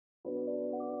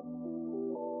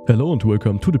Hello and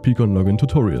welcome to the pCon.login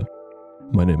tutorial.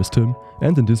 My name is Tim,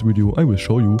 and in this video I will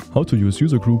show you how to use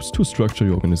user groups to structure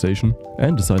your organization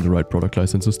and assign the right product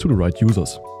licenses to the right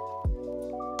users.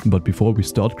 But before we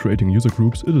start creating user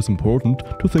groups, it is important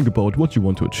to think about what you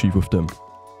want to achieve with them.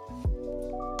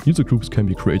 User groups can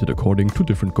be created according to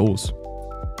different goals.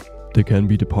 They can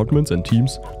be departments and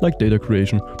teams like data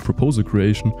creation, proposal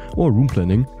creation or room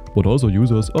planning, but also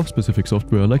users of specific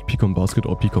software like pCon Basket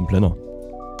or pCon.planner.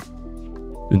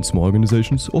 In small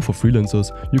organizations or for freelancers,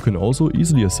 you can also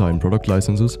easily assign product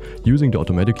licenses using the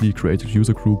automatically created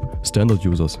user group standard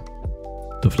users.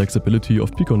 The flexibility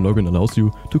of pCon.login allows you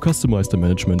to customize the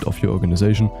management of your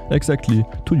organization exactly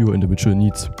to your individual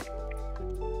needs.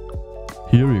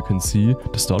 Here you can see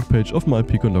the start page of my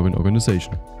pCon.login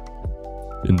organization.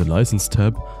 In the License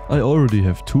tab, I already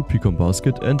have 2 pCon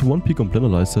Basket and 1 pCon.planner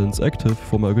license active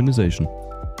for my organization.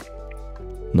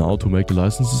 Now, to make the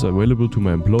licenses available to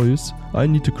my employees, I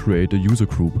need to create a user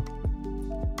group.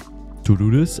 To do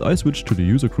this, I switch to the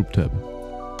User Group tab.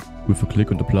 With a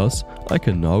click on the plus, I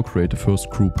can now create the first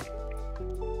group.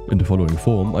 In the following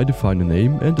form, I define a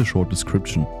name and a short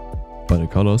description. By the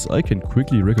colors, I can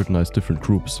quickly recognize different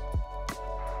groups.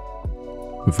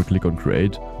 With a click on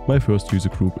Create, my first user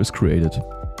group is created.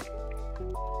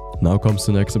 Now comes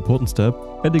the next important step,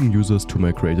 adding users to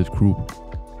my created group.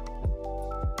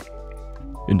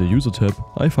 In the User tab,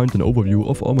 I find an overview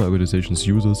of all my organization's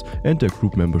users and their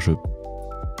group membership.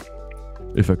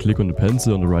 If I click on the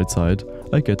pencil on the right side,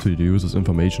 I get to the user's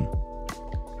information.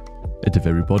 At the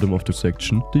very bottom of the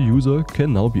section, the user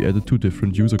can now be added to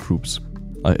different user groups.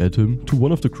 I add him to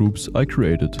one of the groups I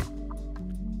created.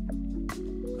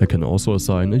 I can also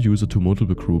assign a user to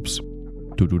multiple groups.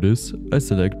 To do this, I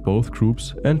select both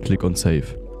groups and click on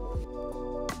Save.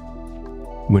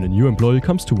 When a new employee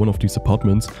comes to one of these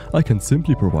departments, I can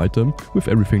simply provide them with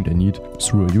everything they need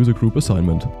through a user group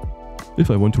assignment.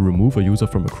 If I want to remove a user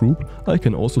from a group, I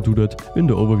can also do that in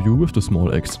the overview with the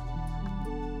small x.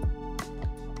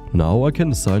 Now I can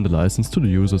assign the license to the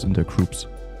users in their groups.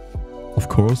 Of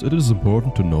course, it is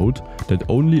important to note that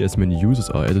only as many users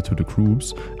are added to the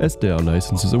groups as there are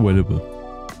licenses available.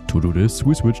 To do this,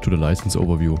 we switch to the license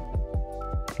overview.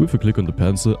 With a click on the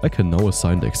pencil, I can now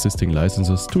assign the existing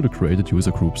licenses to the created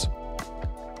user groups.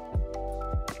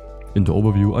 In the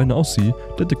overview, I now see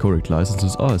that the correct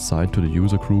licenses are assigned to the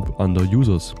user group under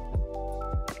Users.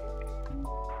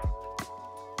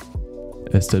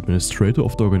 As the administrator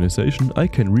of the organization, I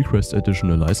can request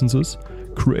additional licenses,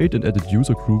 create and edit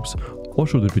user groups, or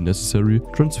should it be necessary,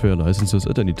 transfer licenses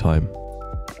at any time.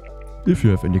 If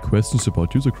you have any questions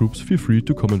about user groups, feel free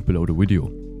to comment below the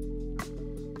video.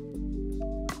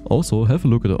 Also, have a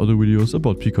look at the other videos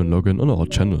about pCon.login on our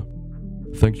channel.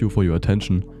 Thank you for your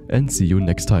attention and see you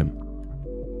next time.